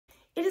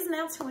It is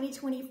now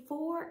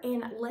 2024,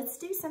 and let's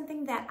do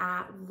something that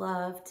I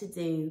love to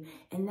do,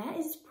 and that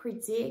is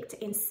predict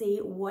and see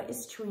what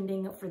is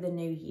trending for the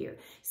new year.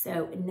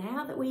 So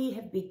now that we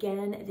have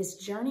begun this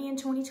journey in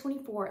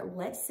 2024,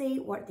 let's see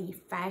what the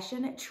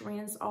fashion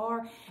trends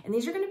are, and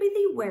these are going to be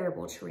the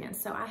wearable trends.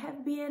 So I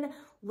have been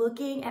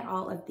looking at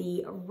all of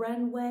the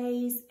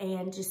runways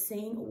and just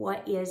seeing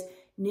what is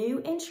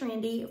new and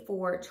trendy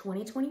for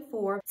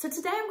 2024. So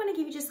today I'm going to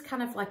give you just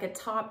kind of like a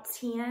top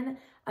 10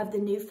 of the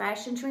new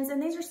fashion trends,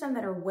 and these are some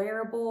that are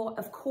wearable.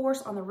 Of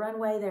course, on the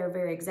runway, they're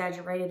very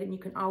exaggerated, and you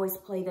can always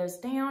play those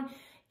down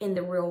in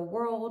the real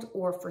world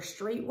or for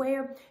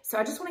streetwear. So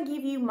I just want to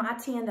give you my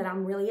 10 that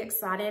I'm really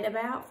excited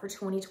about for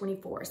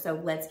 2024. So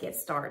let's get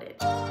started.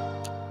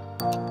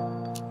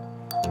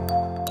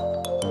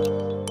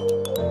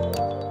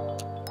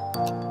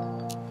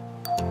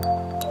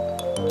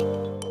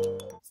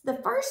 The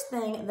first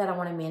thing that I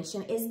want to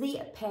mention is the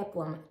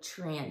Peplum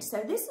trend.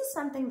 So this is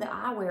something that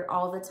I wear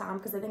all the time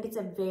because I think it's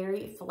a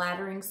very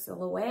flattering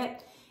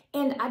silhouette.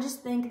 And I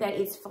just think that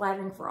it's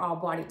flattering for all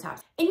body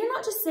types. And you're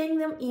not just seeing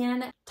them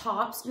in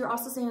tops, you're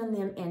also seeing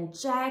them in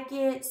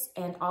jackets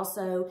and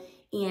also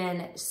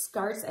in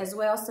skirts as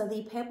well. So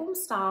the Peplum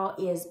style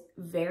is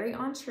very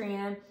on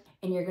trend,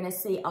 and you're gonna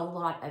see a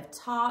lot of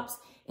tops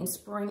in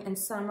spring and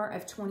summer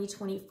of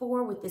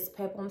 2024 with this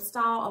Peplum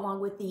style, along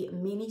with the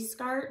mini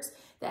skirts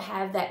that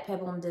have that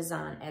Peplum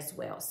design as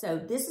well. So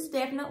this is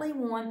definitely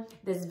one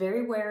that's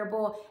very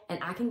wearable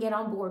and I can get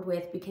on board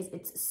with because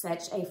it's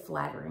such a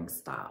flattering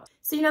style.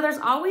 So, you know, there's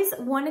always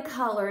one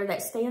color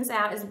that stands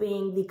out as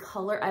being the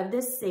color of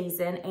this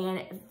season,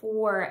 and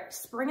for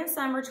spring and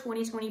summer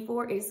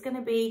 2024, it's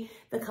gonna be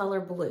the color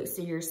blue.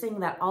 So you're seeing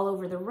that all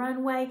over the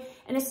runway,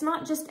 and it's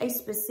not just a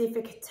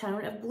specific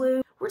tone of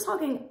blue. We're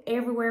talking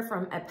everywhere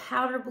from a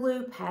powder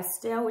blue,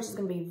 pastel, which is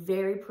gonna be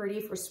very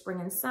pretty for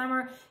spring and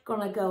summer,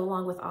 gonna go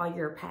along with all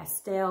your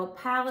pastel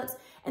palettes.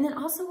 And then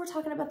also we're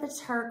talking about the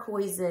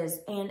turquoises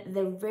and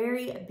the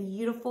very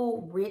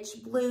beautiful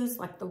rich blues,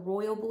 like the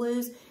royal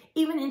blues,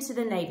 even into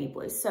the navy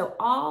blues. So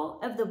all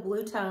of the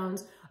blue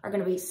tones are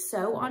gonna be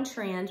so on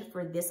trend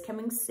for this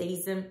coming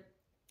season.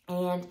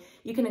 And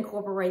you can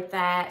incorporate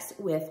that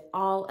with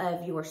all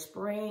of your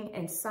spring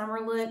and summer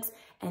looks,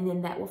 and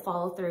then that will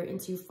follow through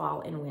into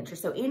fall and winter.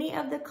 So any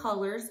of the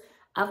colors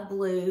of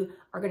blue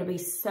are gonna be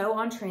so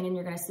on trend, and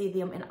you're gonna see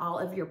them in all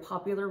of your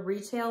popular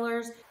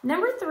retailers.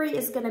 Number 3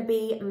 is gonna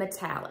be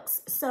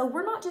metallics. So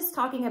we're not just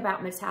talking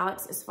about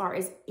metallics as far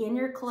as in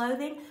your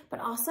clothing, but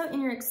also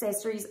in your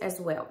accessories as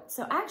well.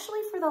 So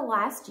actually for the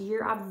last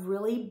year, I've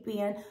really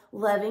been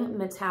loving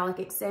metallic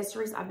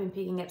accessories. I've been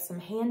picking up some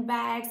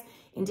handbags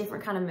in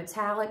different kind of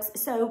metallics.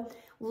 So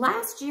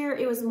last year,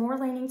 it was more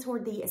leaning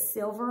toward the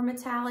silver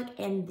metallic,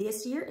 and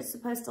this year it's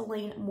supposed to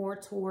lean more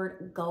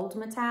toward gold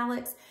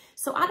metallics.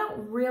 So I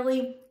don't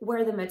really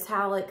wear the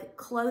metallic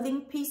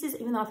clothing pieces,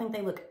 even though I think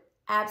they look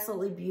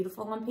absolutely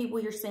beautiful on people.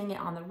 You're seeing it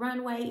on the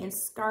runway in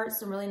skirts,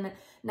 some really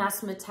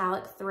nice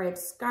metallic thread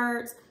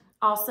skirts,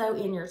 also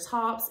in your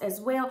tops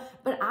as well.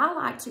 But I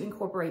like to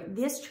incorporate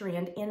this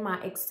trend in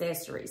my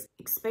accessories,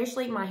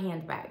 especially my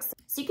handbags.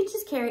 So you could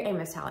just carry a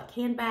metallic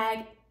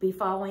handbag, be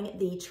following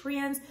the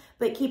trends,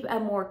 but keep a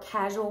more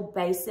casual,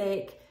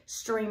 basic,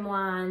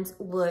 streamlined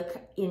look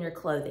in your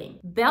clothing.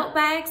 Belt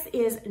bags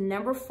is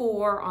number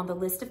 4 on the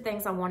list of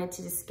things I wanted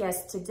to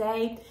discuss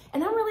today.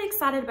 And I'm really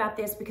excited about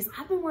this because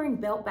I've been wearing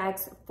belt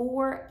bags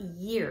for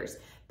years,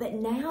 but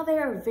now they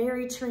are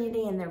very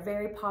trendy and they're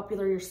very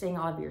popular. You're seeing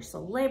all of your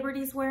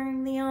celebrities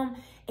wearing them,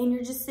 and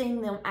you're just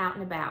seeing them out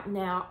and about.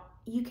 Now,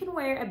 you can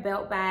wear a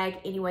belt bag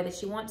any way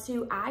that you want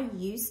to. I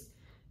used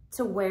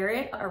to wear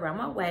it around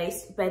my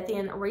waist, but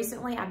then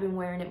recently I've been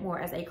wearing it more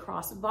as a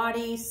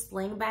crossbody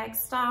sling bag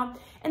style,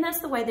 and that's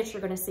the way that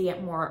you're gonna see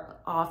it more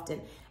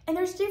often. And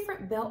there's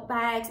different belt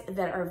bags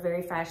that are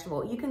very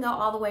fashionable. You can go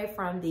all the way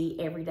from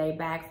the everyday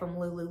bag from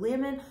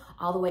Lululemon,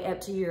 all the way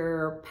up to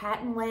your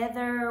patent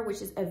leather,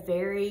 which is a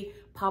very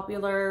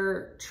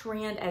popular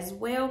trend as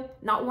well.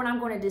 Not one I'm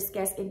going to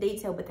discuss in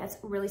detail, but that's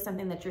really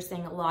something that you're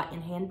seeing a lot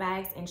in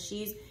handbags, and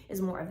shoes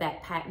is more of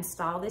that patent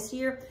style this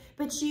year.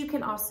 But you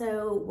can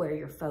also wear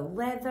your faux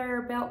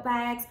leather belt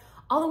bags,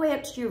 all the way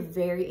up to your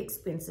very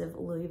expensive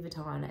Louis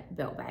Vuitton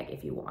belt bag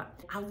if you want.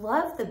 I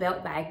love the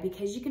belt bag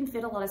because you can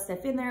fit a lot of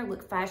stuff in there,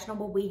 look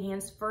fashionable, be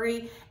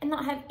hands-free, and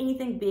not have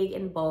anything big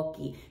and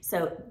bulky.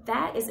 So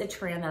that is a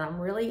trend that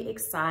I'm really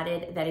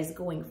excited that is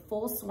going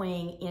full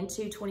swing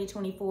into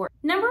 2024.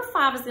 Number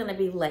 5 is gonna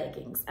be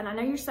leggings. And I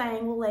know you're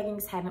saying, well,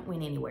 leggings haven't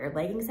went anywhere.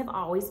 Leggings have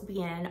always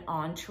been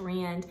on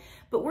trend,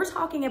 but we're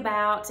talking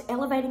about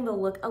elevating the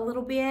look a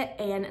little bit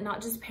and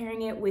not just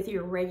pairing it with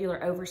your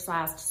regular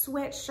oversized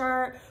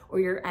sweatshirt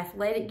or your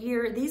athletic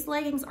gear. These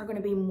leggings are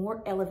gonna be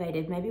more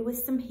elevated, maybe with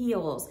some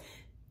heels,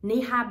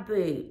 knee-high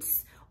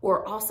boots,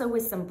 or also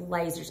with some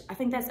blazers. I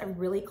think that's a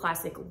really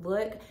classic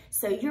look.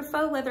 So your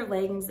faux leather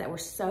leggings that were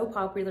so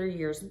popular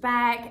years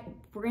back,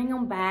 bring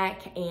them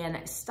back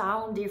and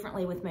style them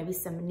differently with maybe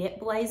some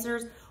knit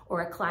blazers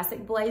or a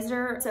classic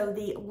blazer. So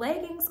the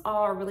leggings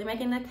are really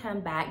making a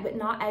comeback, but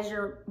not as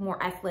your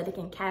more athletic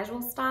and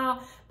casual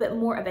style, but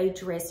more of a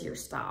dressier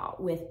style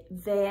with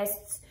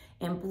vests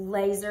and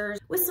blazers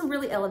with some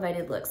really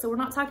elevated looks. So we're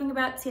not talking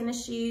about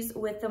tennis shoes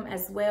with them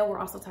as well. We're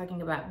also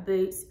talking about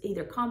boots,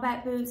 either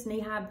combat boots,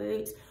 knee-high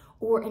boots,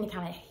 or any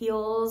kind of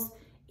heels,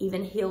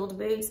 even heeled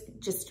boots,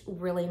 just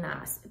really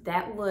nice.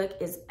 That look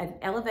is an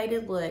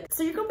elevated look.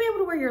 So you're gonna be able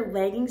to wear your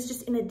leggings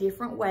just in a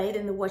different way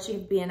than what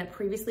you've been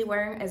previously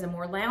wearing as a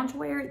more lounge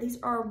wear. These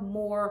are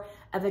more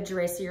of a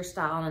dressier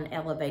style and an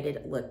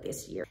elevated look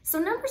this year. So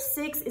number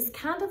 6 is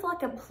kind of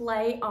like a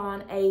play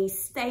on a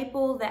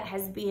staple that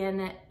has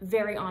been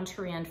very on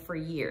trend for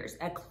years,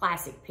 a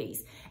classic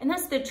piece, and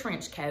that's the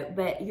trench coat.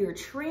 But your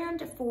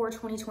trend for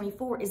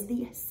 2024 is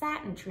the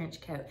satin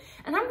trench coat.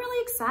 And I'm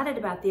really excited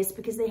about this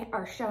because they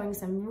are showing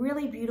some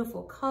really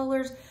beautiful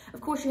colors.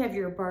 Of course, you have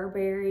your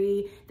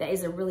Burberry, that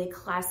is a really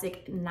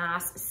classic,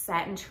 nice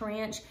satin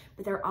trench,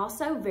 but they're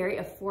also very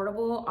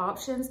affordable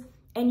options.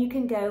 And you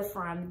can go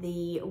from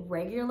the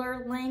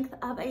regular length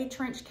of a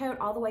trench coat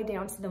all the way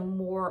down to the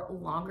more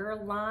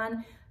longer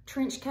line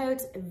trench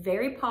coats.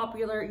 Very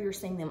popular. You're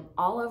seeing them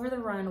all over the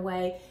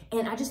runway.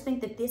 And I just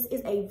think that this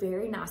is a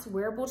very nice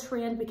wearable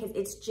trend because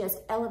it's just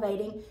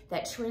elevating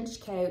that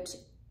trench coat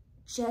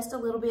just a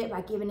little bit by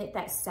giving it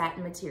that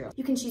satin material.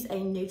 You can choose a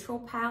neutral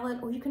palette,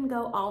 or you can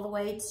go all the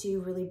way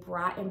to really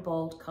bright and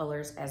bold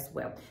colors as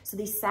well. So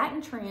the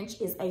satin trench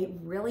is a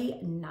really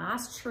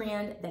nice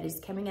trend that is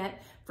coming up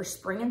for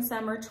spring and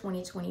summer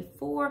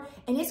 2024,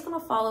 and it's gonna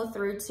follow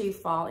through to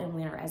fall and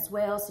winter as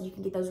well. So you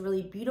can get those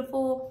really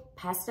beautiful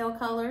pastel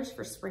colors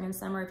for spring and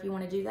summer if you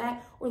wanna do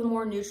that, or the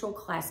more neutral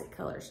classic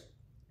colors.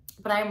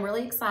 But I am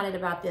really excited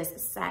about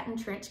this satin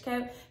trench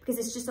coat because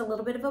it's just a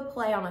little bit of a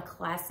play on a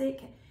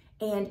classic,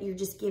 and you're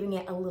just giving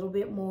it a little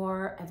bit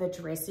more of a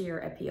dressier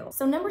appeal.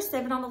 So number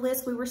 7 on the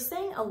list, we were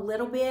seeing a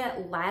little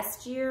bit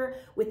last year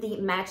with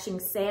the matching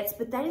sets,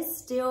 but that is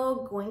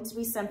still going to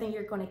be something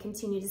you're going to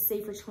continue to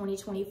see for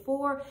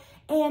 2024.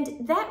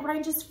 And that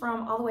ranges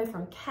from all the way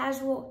from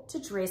casual to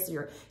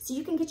dressier. So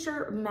you can get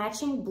your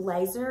matching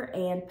blazer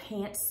and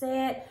pant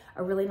set,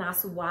 a really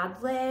nice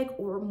wide leg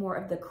or more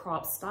of the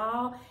crop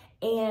style,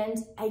 and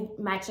a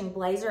matching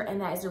blazer,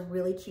 and that is a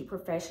really cute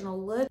professional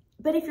look.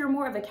 But if you're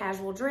more of a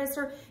casual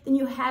dresser, then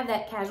you have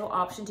that casual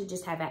option to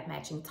just have that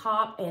matching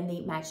top and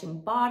the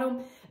matching bottom.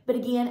 But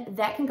again,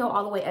 that can go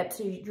all the way up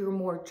to your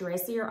more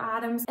dressier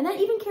items. And that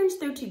even carries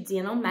through to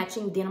denim,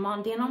 matching denim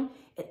on denim.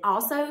 It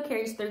also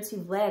carries through to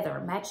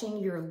leather, matching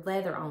your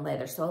leather on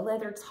leather. So a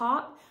leather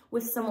top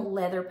with some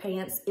leather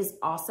pants is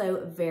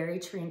also very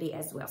trendy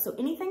as well. So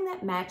anything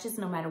that matches,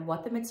 no matter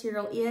what the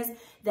material is,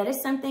 that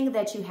is something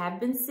that you have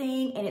been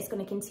seeing, and it's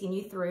going to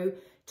continue through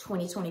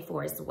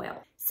 2024 as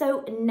well.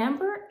 So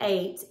number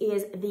 8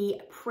 is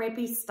the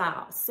preppy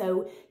style.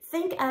 So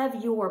think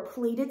of your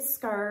pleated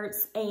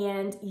skirts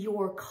and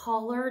your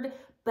collared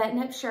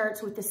button-up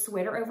shirts with the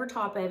sweater over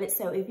top of it.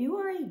 So if you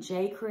are a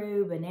J.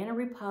 Crew, Banana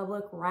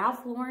Republic,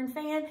 Ralph Lauren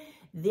fan,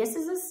 this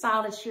is a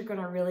style that you're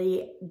gonna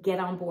really get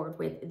on board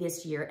with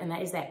this year, and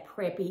that is that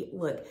preppy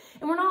look.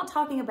 And we're not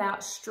talking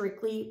about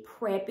strictly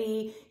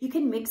preppy. You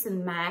can mix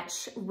and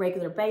match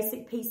regular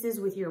basic pieces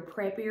with your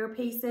preppier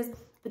pieces,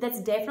 but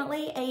that's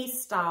definitely a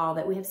style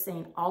that we have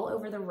seen all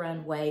over the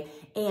runway,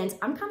 and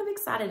I'm kind of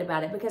excited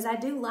about it because I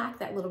do like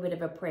that little bit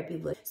of a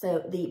preppy look.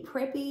 So the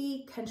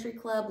preppy country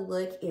club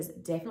look is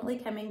definitely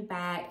coming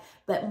back,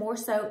 but more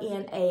so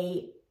in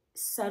a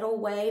subtle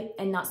way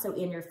and not so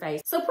in your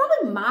face. So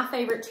probably my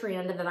favorite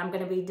trend that I'm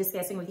going to be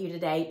discussing with you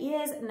today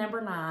is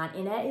number 9,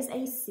 and that is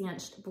a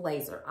cinched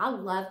blazer. I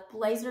love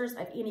blazers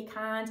of any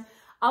kind,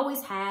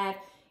 always have.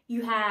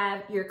 You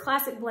have your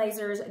classic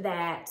blazers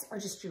that are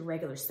just your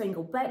regular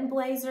single button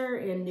blazer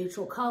in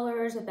neutral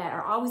colors that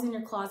are always in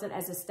your closet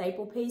as a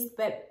staple piece.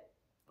 But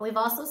we've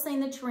also seen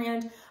the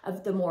trend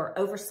of the more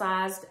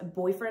oversized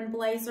boyfriend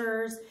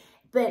blazers.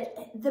 But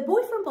the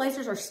boyfriend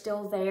blazers are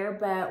still there,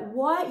 but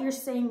what you're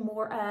seeing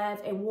more of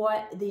and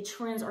what the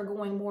trends are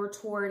going more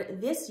toward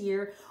this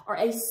year are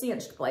a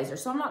cinched blazer.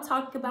 So I'm not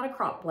talking about a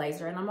crop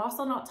blazer, and I'm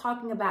also not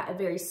talking about a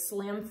very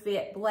slim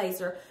fit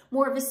blazer,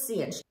 more of a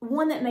cinched.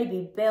 One that may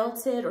be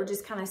belted or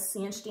just kind of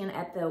cinched in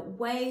at the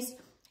waist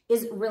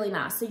is really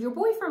nice. So your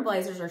boyfriend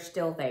blazers are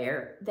still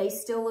there. They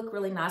still look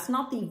really nice.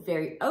 Not the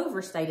very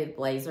overstated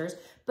blazers,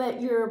 but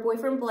your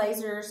boyfriend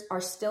blazers are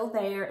still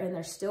there, and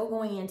they're still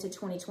going into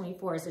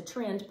 2024 as a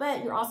trend.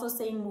 But you're also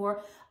seeing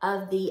more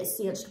of the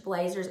cinched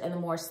blazers and the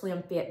more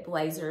slim fit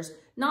blazers,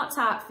 not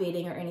tight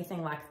fitting or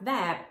anything like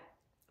that.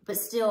 But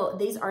still,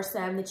 these are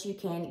some that you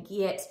can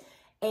get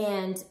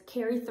and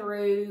carry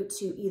through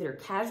to either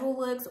casual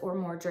looks or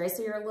more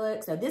dressier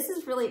looks. So this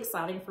is really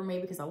exciting for me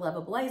because I love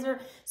a blazer.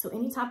 So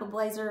any type of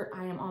blazer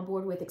I am on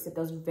board with, except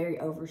those very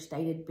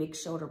overstated big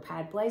shoulder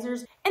pad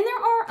blazers. And there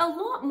are a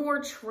lot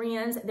more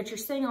trends that you're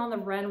seeing on the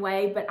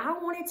runway, but I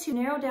wanted to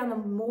narrow down the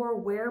more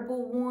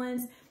wearable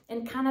ones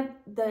and kind of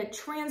the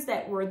trends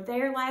that were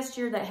there last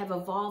year that have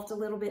evolved a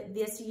little bit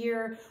this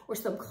year, or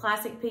some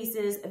classic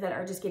pieces that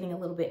are just getting a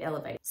little bit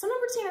elevated. So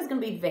number 10 is gonna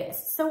be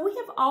vests. So we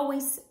have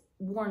always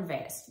worn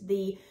vest.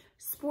 The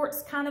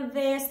sports kind of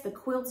vest, the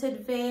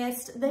quilted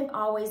vest, they've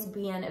always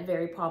been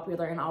very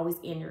popular and always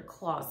in your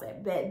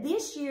closet. But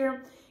this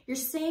year, you're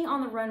seeing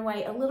on the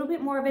runway a little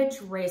bit more of a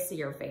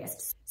dressier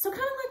vest. So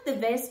kind of like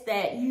the vest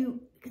that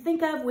you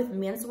think of with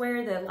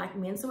menswear, the like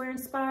menswear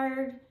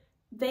inspired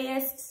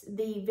vests,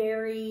 the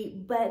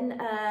very button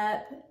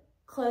up,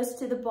 close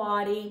to the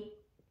body,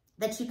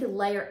 that you could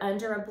layer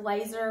under a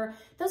blazer.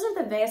 Those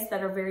are the vests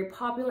that are very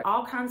popular.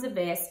 All kinds of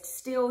vests,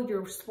 still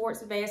your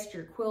sports vest,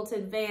 your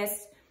quilted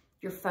vest,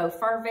 your faux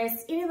fur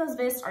vests, any of those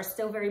vests are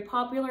still very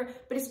popular,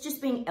 but it's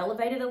just being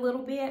elevated a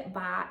little bit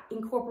by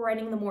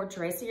incorporating the more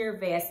dressier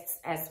vests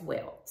as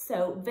well.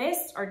 So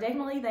vests are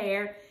definitely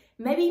there,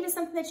 maybe even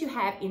something that you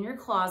have in your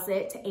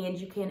closet, and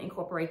you can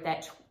incorporate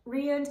that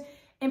trend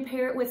and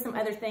pair it with some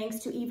other things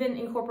to even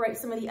incorporate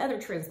some of the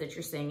other trends that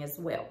you're seeing as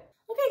well.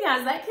 Okay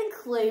guys, that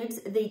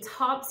concludes the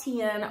top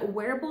 10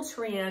 wearable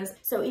trends.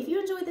 So if you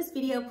enjoyed this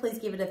video, please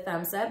give it a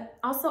thumbs up.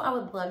 Also, I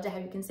would love to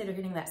have you consider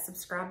hitting that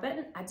subscribe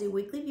button. I do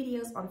weekly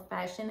videos on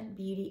fashion,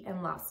 beauty,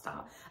 and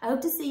lifestyle. I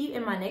hope to see you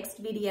in my next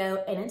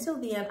video, and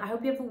until then, I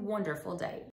hope you have a wonderful day.